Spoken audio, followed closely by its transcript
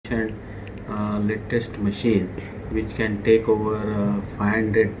commissioned latest machine which can take over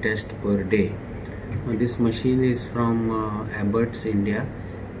 500 tests per day. This machine is from Abbott's India.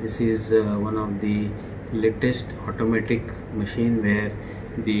 This is one of the latest automatic machine where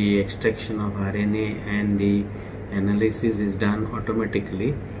the extraction of RNA and the analysis is done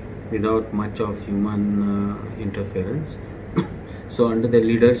automatically without much of human interference. So under the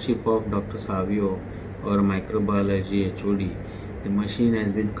leadership of Dr. Savio, our microbiology HOD, the machine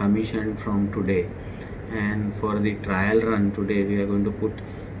has been commissioned from today, and for the trial run today we are going to put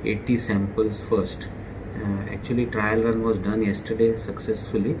 80 samples first. Actually trial run was done yesterday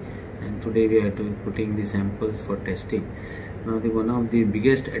successfully, and today we are putting the samples for testing. Now one of the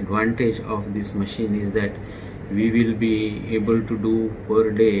biggest advantage of this machine is that we will be able to do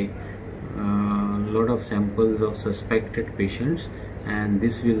per day lot of samples of suspected patients, and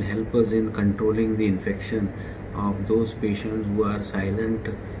this will help us in controlling the infection of those patients who are silent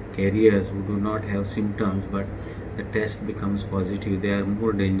carriers, who do not have symptoms but the test becomes positive. They are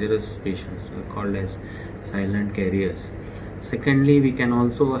more dangerous patients, called as silent carriers. Secondly, we can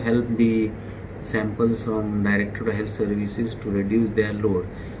also help the samples from Directorate of Health Services to reduce their load.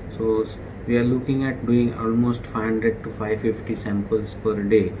 So we are looking at doing almost 500 to 550 samples per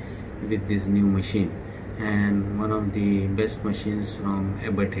day with this new machine, and one of the best machines from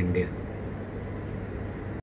Abbott India.